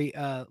story.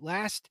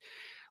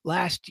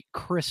 Last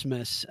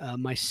Christmas,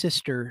 my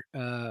sister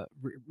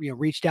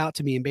reached out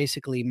to me, and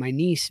basically my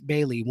niece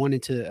Bailey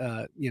wanted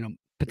to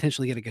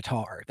potentially get a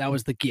guitar. That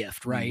was the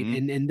gift, right?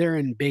 Mhm. And they're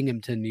in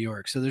Binghamton, New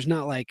York, so there's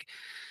not like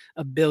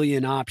a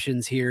billion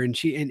options here, and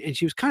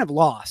she was kind of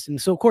lost,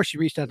 and so of course she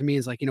reached out to me and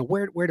is like,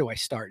 where do I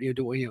start?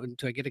 Do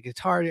I get a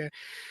guitar?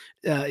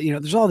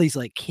 There's all these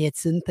like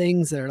kits and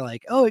things that are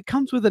like, oh, it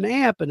comes with an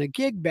amp and a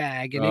gig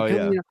bag, and Oh it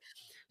comes, yeah.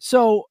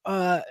 so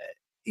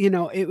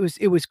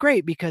it was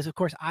great because of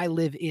course I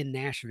live in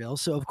Nashville,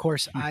 so of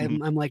course I'm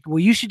like, well,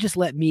 you should just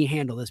let me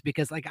handle this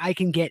because like I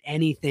can get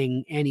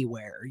anything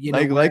anywhere,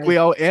 whereas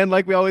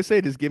like we always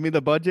say, just give me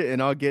the budget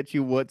and I'll get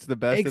you what's the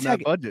best in that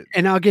exactly. budget.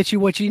 And I'll get you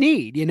what you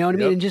need, you know what I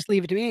mean? Yep. And just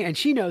leave it to me. And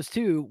she knows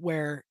too,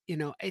 where,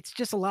 it's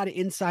just a lot of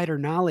insider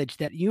knowledge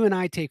that you and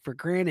I take for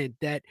granted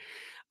that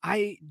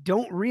I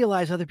don't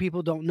realize other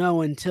people don't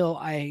know until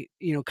I,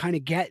 kind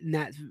of get in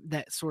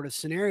that sort of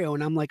scenario.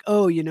 And I'm like,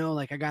 oh,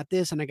 like I got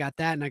this and I got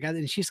that and I got it.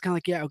 And she's kind of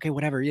like, yeah, okay,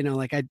 whatever,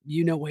 like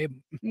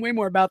way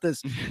more about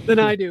this than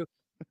I do.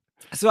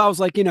 So I was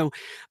like,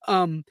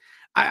 um,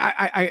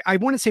 I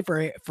want to say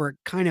for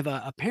kind of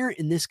a parent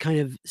in this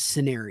kind of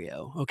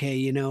scenario, okay,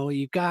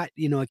 you've got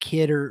a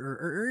kid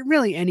or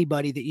really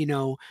anybody that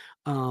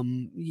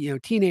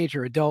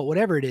teenager, adult,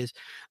 whatever it is,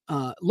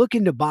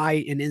 looking to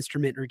buy an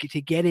instrument or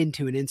to get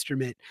into an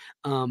instrument.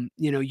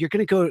 You're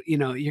gonna go,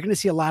 you're gonna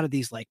see a lot of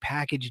these like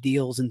package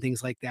deals and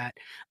things like that.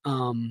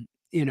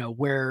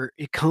 Where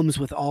it comes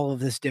with all of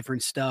this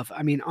different stuff.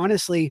 I mean,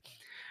 honestly,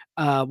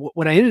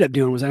 what I ended up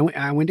doing was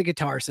I went to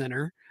Guitar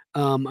Center.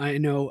 I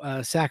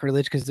know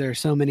sacrilege because there are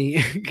so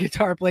many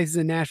guitar places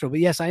in Nashville, but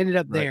yes, I ended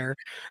up Right. there.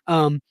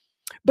 Um,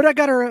 but I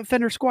got her a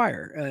Fender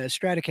Squire,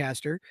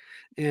 Stratocaster,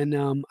 and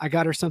I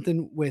got her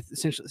something with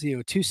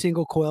essentially, 2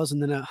 single coils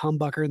and then a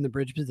humbucker in the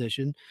bridge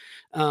position.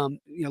 A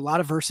lot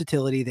of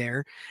versatility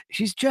there.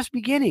 She's just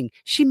beginning.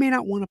 She may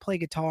not want to play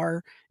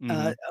guitar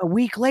Mhm. a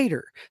week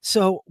later.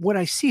 So what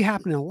I see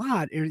happening a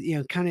lot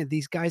are, kind of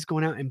these guys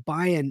going out and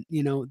buying,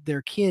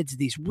 their kids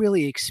these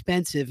really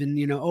expensive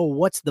and, oh,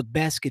 what's the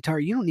best guitar?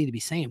 You don't need to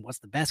be saying what's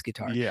the best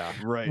guitar. Yeah,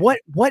 right.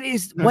 What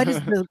is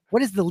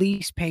the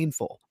least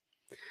painful?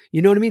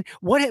 You know what I mean?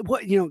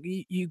 What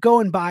you go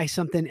and buy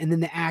something and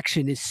then the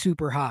action is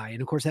super high. And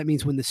of course that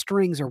means when the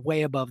strings are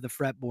way above the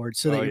fretboard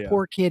so that Oh your yeah.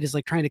 poor kid is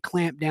like trying to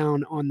clamp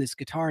down on this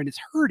guitar and it's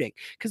hurting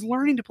because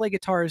learning to play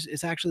guitars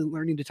is actually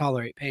learning to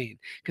tolerate pain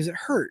because it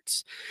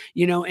hurts,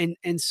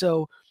 and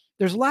so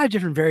there's a lot of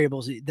different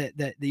variables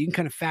that you can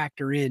kind of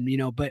factor in,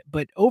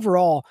 but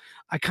overall,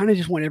 I kind of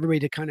just want everybody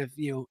to kind of,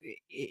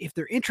 if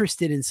they're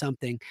interested in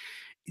something,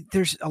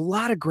 there's a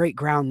lot of great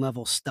ground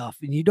level stuff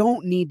and you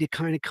don't need to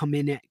kind of come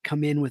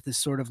in with this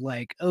sort of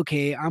like,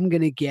 okay, I'm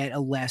going to get a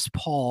Les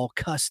Paul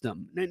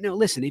custom. No,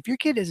 listen, if your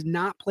kid has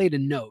not played a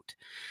note,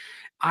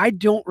 I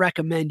don't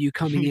recommend you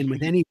coming in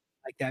with anything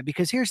like that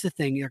because here's the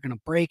thing, they're going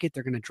to break it,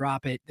 they're going to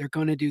drop it, they're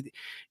going to do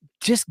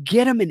just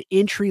get them an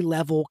entry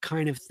level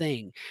kind of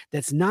thing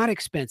that's not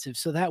expensive.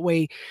 So that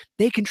way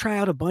they can try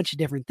out a bunch of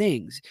different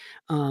things.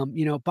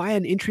 Buy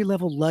an entry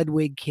level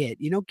Ludwig kit,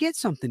 get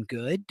something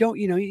good.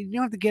 You don't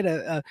have to get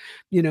a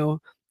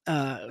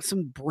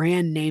some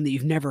brand name that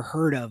you've never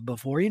heard of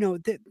before.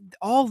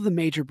 All the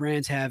major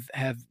brands have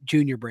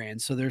junior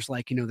brands. So there's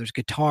like, there's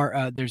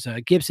guitar, there's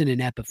a Gibson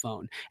and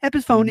Epiphone.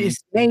 Epiphone Mm-hmm. is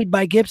made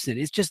by Gibson.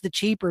 It's just the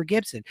cheaper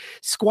Gibson.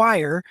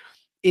 Squire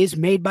is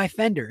made by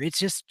Fender. It's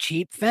just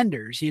cheap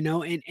Fenders,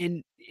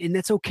 and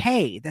that's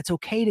okay. That's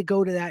okay to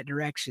go to that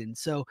direction.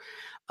 So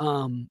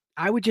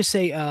I would just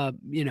say,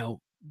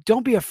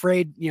 don't be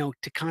afraid,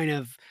 to kind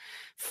of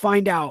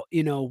find out,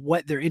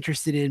 what they're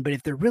interested in. But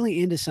if they're really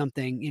into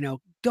something,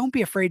 don't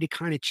be afraid to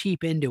kind of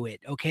cheap into it.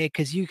 Okay.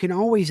 Cause you can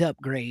always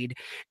upgrade.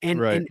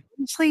 And, Right. and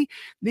honestly,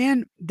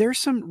 man, there's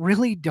some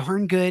really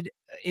darn good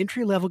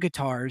entry level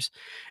guitars.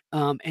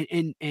 And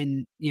you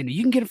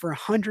can get it for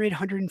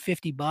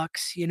 150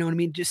 bucks. You know what I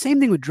mean? Just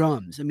same thing with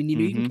drums. I mean, you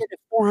can Mm-hmm. get a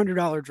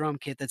 $400 drum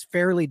kit that's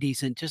fairly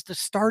decent just to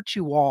start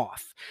you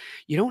off.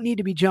 You don't need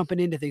to be jumping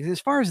into things. As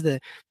far as the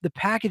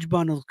package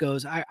bundles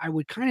goes, I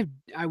would try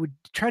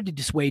to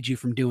dissuade you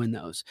from doing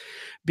those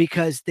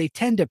because they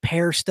tend to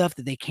pair stuff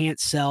that they can't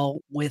sell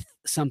with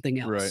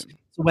something Right. else.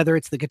 So whether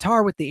it's the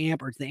guitar with the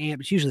amp or it's the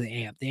amp, it's usually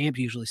the amp. The amp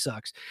usually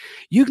sucks.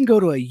 You can go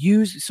to a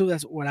used. So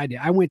that's what I did.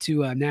 I went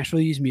to Nashville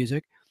Used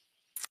Music,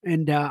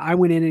 and I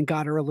went in and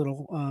got her a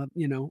little,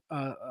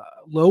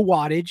 low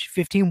wattage,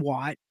 15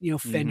 watt,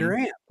 Mm-hmm. Fender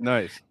amp,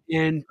 Nice.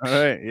 and All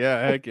right.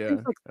 Yeah. that Heck yeah.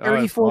 thing's like Oh,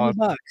 30, that's 40 awesome.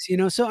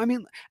 bucks, so I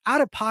mean, out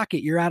of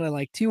pocket, you're out of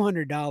like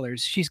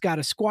 $200. She's got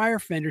a Squire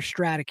Fender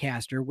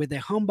Stratocaster with a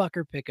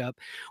humbucker pickup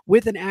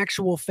with an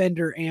actual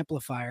Fender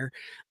amplifier,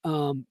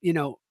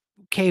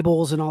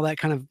 cables and all that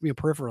kind of,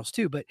 peripherals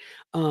too. But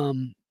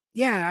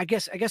yeah, I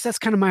guess that's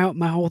kind of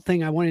my whole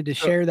thing. I wanted to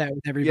So share that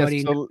with yes. everybody.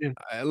 And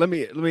So let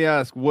me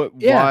ask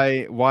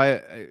yeah,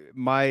 why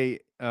my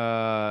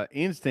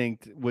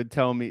instinct would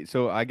tell me.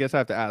 So I guess I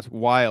have to ask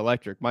why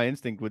electric. My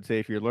instinct would say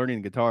if you're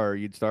learning guitar,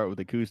 you'd start with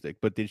acoustic.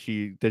 But did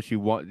she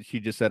want? She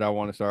just said I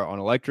want to start on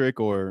electric,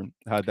 or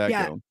how'd that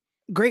yeah, go?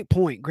 great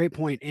point. Great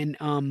point.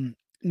 And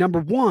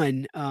number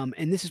one,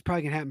 and this is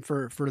probably gonna happen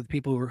for the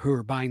people who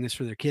are buying this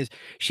for their kids.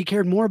 She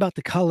cared more about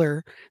the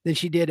color than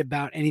she did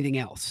about anything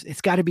else.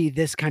 It's got to be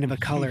this kind of a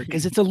color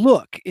because it's a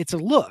look. It's a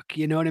look.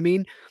 You know what I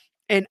mean?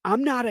 And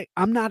I'm not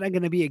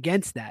going to be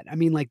against that. I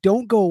mean, like,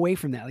 don't go away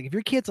from that. Like, if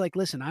your kid's like,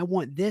 listen, I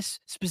want this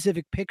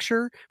specific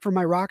picture for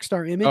my rock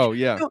star image, Oh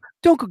yeah.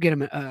 don't go get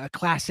him a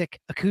classic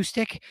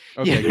acoustic.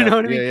 Okay. You know Gotcha.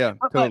 what I Yeah. mean? Yeah.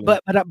 But but Totally.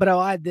 but but, but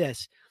I'll add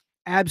this.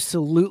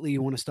 Absolutely,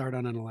 you want to start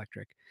on an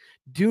electric.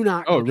 Do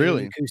not Oh go get an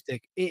really?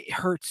 acoustic. It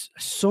hurts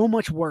so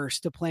much worse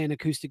to play an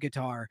acoustic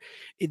guitar.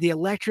 The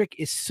electric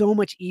is so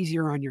much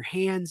easier on your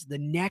hands. The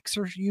necks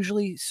are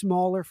usually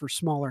smaller for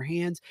smaller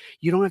hands.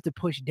 You don't have to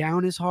push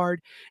down as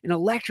hard. An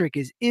electric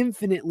is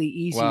infinitely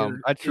Wow.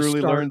 easier I to truly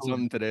start learned on.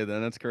 something today.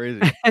 Then that's crazy.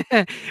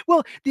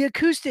 Well, the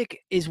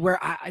acoustic is where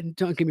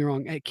don't get me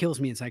wrong, it kills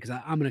me inside because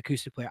I'm an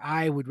acoustic player.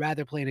 I would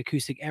rather play an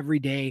acoustic every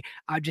day.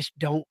 I just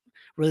don't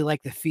really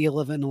like the feel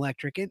of an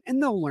electric, and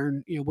they'll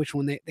learn, which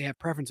one they have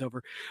preference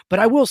over. But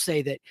I will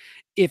say that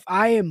if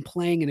I am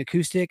playing an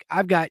acoustic,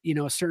 I've got,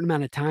 a certain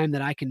amount of time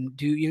that I can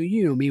do,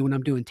 you know me when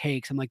I'm doing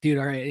takes. I'm like, dude,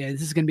 all right, yeah,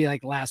 this is gonna be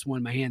like the last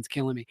one. My hand's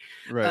killing me.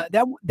 Right.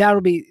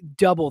 That'll be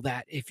double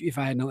that if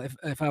I had no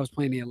if I was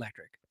playing the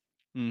electric.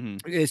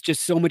 Mm-hmm. It's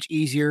just so much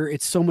easier.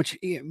 It's so much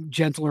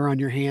gentler on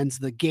your hands,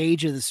 the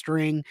gauge of the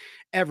string,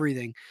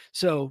 everything.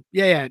 So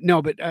yeah,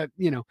 no, but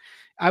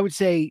I would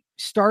say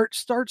start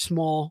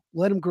small,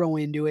 let them grow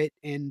into it,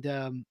 and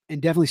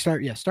definitely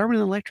start with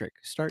an electric.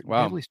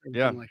 Wow. Definitely start with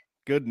Yeah. an electric.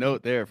 Good Yeah.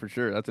 note there for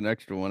sure. That's an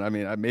extra one. I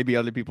mean, maybe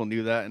other people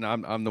knew that, and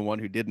I'm the one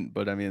who didn't.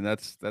 But I mean,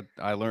 that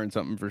I learned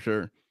something for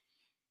sure.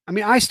 I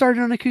mean, I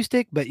started on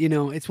acoustic, but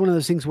it's one of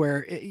those things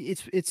where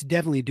it's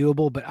definitely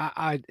doable. But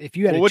if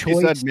you had Well, a what you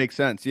said choice, makes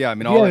sense. Yeah, I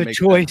mean, if you all had that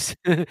a makes sense.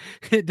 choice,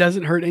 it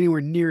doesn't hurt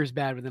anywhere near as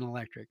bad with an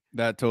electric.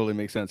 That totally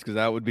makes sense because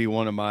that would be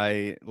one of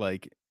my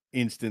like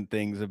instant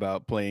things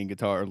about playing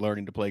guitar or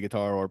learning to play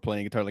guitar or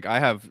playing guitar. Like I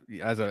have,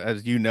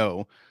 as you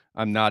know,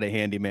 I'm not a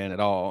handyman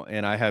at all,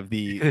 and I have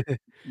the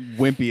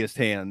wimpiest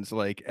hands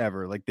like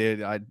ever. Like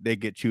they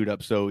get chewed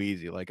up so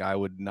easy. Like I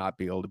would not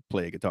be able to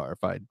play a guitar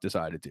if I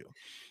decided to.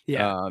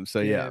 Yeah,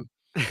 So yeah.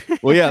 yeah.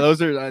 Well, yeah,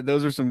 those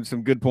are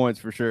some good points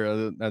for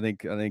sure. I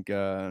think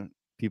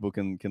people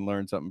can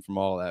learn something from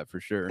all that for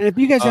sure. And if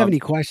you guys have Um, any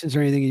questions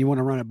or anything and you want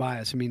to run it by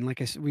us, I mean,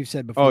 like we've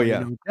said oh before,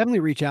 yeah, definitely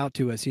reach out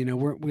to us.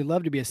 We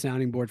love to be a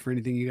sounding board for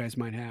anything you guys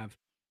might have.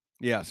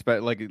 yeah,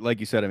 like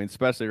you said, I mean,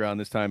 especially around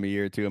this time of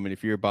year too. I mean,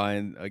 if you're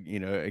buying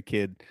a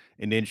kid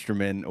an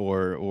instrument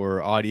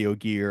or audio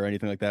gear or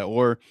anything like that,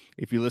 or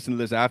if you listen to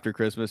this after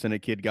Christmas and a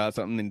kid got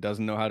something and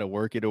doesn't know how to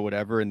work it or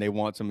whatever, and they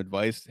want some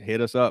advice,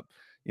 hit us up.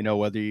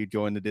 Whether you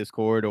join the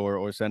Discord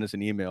or send us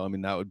an email. I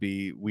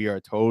mean, we are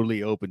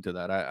totally open to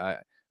that.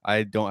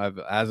 I don't have,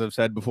 as I've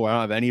said before, I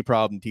don't have any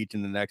problem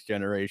teaching the next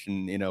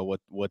generation,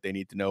 what they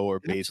need to know or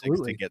basics to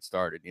Absolutely. get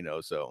started.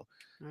 So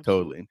Absolutely.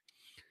 totally.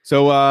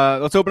 So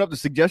let's open up the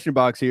suggestion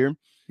box here.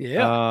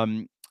 Yeah.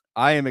 Um,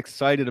 I am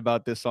excited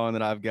about this song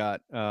that I've got.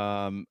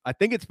 I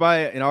think it's by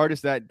an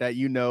artist that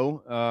you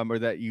know, or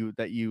that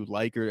you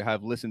like or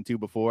have listened to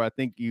before. I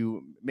think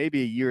you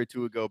maybe a year or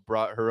two ago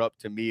brought her up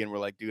to me and were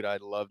like, "Dude, I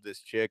love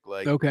this chick.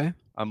 Like, Okay.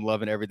 I'm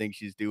loving everything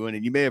she's doing."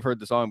 And you may have heard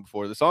the song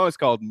before. The song is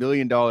called "$1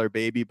 Million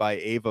Baby" by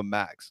Ava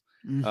Max.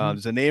 Hmm.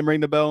 Does the name ring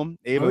the bell? Oh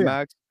Ava yeah.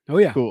 Max. Oh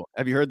yeah. Cool.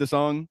 Have you heard the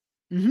song?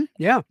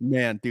 Yeah.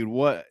 Man, dude,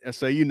 what?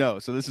 So you know.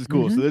 So this is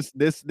cool. So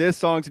Hmm. this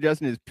song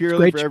suggestion is It's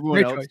purely great. for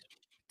everyone Great else, choice.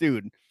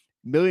 dude.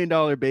 $1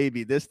 Million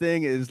Baby. This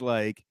thing is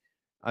like,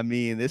 I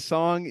mean, this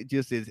song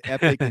just is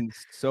epic in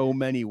so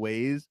many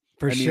ways.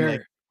 For I mean, like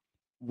sure.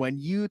 when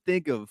you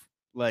think of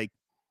like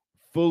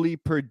fully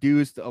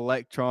produced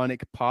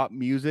electronic pop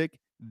music,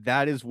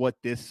 that is what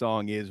this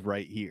song is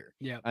right here.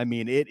 Yeah. I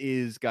mean, it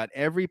is got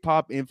every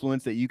pop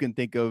influence that you can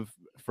think of,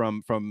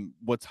 from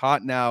what's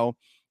hot now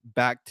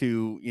back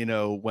to,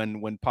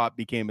 when pop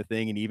became a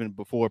thing, and even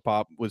before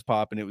pop was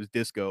pop and it was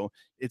disco.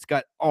 It's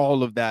got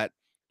all of that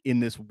in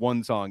this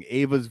one song.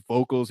 Ava's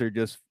vocals are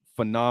just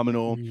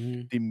phenomenal.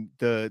 Hmm.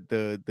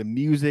 The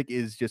music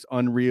is just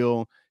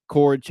unreal.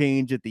 Chord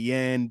change at the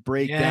end,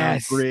 breakdown,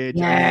 Yes. bridge. I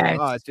mean,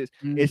 Yes.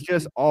 it's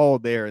just Mhm. all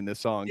there in this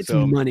song. It's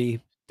So, money.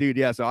 dude,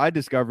 yeah. So I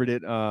discovered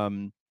it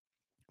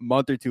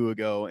month or two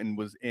ago, and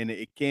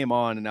it came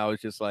on, and I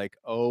was just like,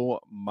 oh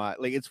my,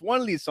 like it's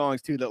one of these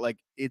songs too that like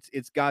it's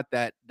got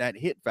that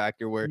hit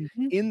factor where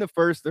Mhm. in the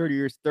first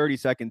 30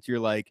 seconds you're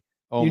like,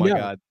 oh You my know.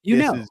 god, You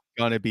this know. is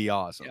gonna be Yep.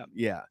 awesome.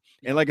 Yeah.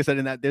 And Yep. like I said,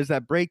 in that there's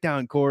that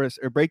breakdown chorus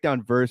or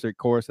breakdown verse or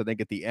chorus, I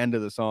think, at the end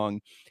of the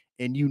song,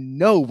 and you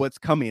know what's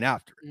coming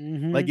after it.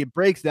 Like Mhm. it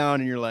breaks down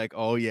and you're like,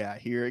 oh yeah,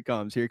 here it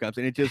comes, here it comes.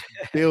 And it just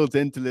builds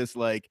into this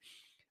like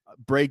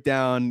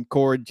breakdown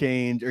chord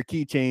change or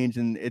key change,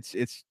 and it's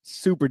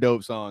super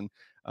dope song.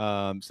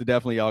 So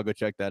definitely y'all go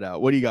check that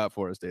out. What do you got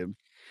for us, Dave?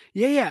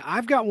 Yeah, yeah.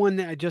 I've got one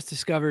that I just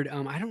discovered.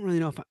 I don't really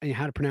know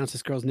how to pronounce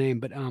this girl's name,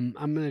 but I'm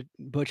gonna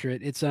butcher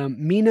it. It's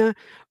Mina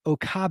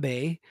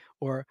Okabe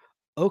or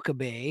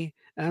Okabe.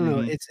 I don't know.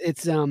 Mm-hmm.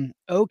 It's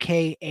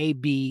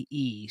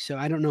Okabe. So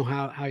I don't know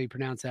how you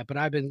pronounce that, but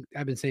I've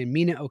been saying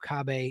Mina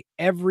Okabe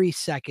every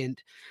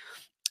second.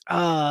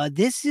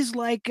 This is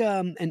like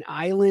an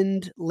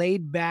island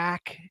laid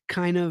back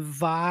kind of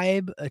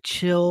vibe, a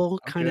chill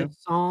kind Okay. of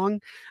song.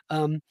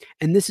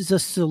 And this is a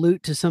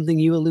salute to something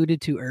you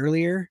alluded to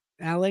earlier,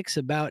 Alex,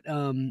 about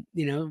some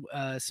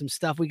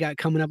stuff we got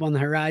coming up on the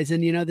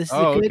horizon. This is a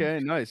Oh, good okay,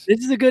 nice. this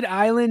is a good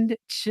island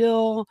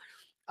chill,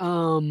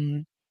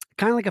 um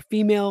kind of like a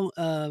female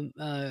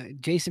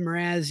Jason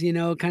Mraz,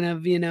 kind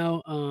of,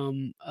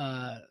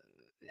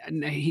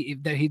 and he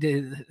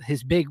did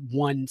his big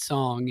one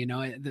song,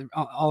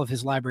 all of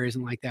his library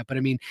isn't like that, but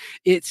I mean,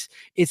 it's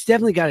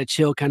definitely got a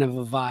chill kind of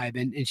a vibe,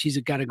 and she's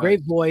got a great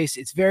Nice. voice.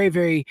 It's very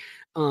very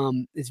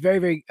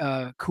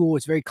cool.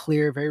 It's very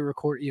clear, very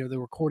the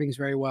recording's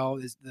very well.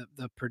 Is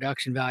the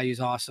production value is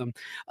awesome.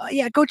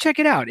 Yeah, go check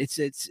it out.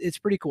 It's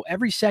pretty cool.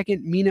 Every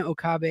second, Mina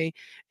Okabe,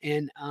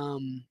 and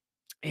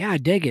yeah, I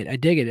dig it. I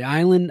dig it.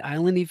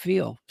 Islandy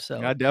feel. I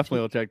So definitely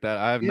will check that.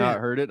 I have yeah. not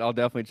heard it. I'll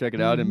definitely check it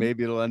out, and Mhm.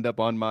 maybe it'll end up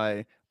on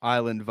my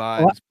Island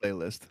Well, Vibes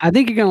playlist. I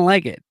think you're gonna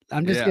like it.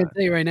 I'm just Yeah. gonna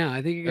tell you right now.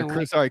 I think you're Or gonna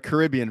like sorry,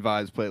 Caribbean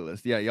Vibes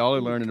playlist. Yeah, y'all are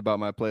it. learning about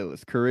my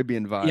playlist.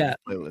 Caribbean Yeah, Vibes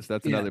playlist.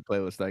 That's yeah. another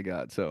playlist I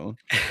got. So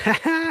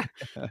I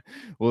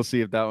we'll see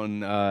if that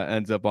one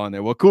ends up on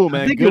there. Well, cool,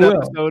 man. think it Good will.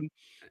 episode.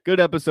 Good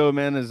episode,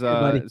 man. Is Hey,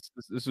 buddy.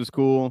 this was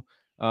cool.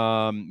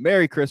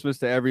 Merry Christmas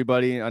to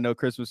everybody. I know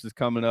Christmas is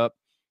coming up.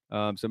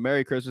 So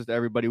Merry Christmas to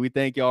everybody. We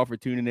thank y'all for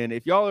tuning in.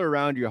 If y'all are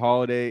around your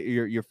holiday,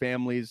 your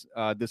families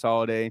this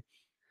holiday,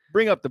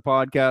 bring up the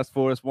podcast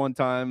for us one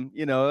time.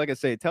 Like I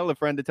say, tell a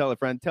friend to tell a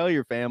friend, tell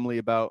your family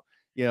about,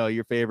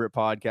 your favorite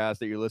podcast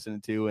that you're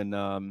listening to,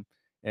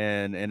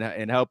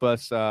 and help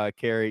us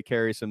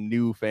carry some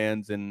new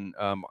fans and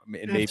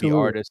maybe Absolutely.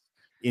 artists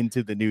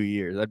into the new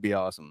year. That'd be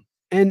awesome.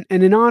 And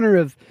in honor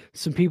of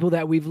some people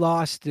that we've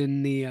lost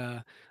in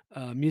the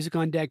Music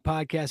on Deck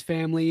podcast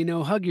family,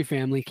 hug your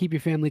family, keep your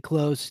family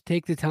close,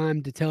 take the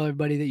time to tell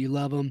everybody that you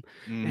love them,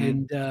 Hmm.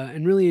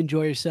 and really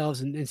enjoy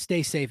yourselves and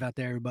stay safe out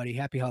there, everybody.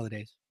 Happy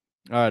holidays.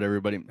 All right,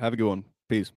 everybody, have a good one. Peace.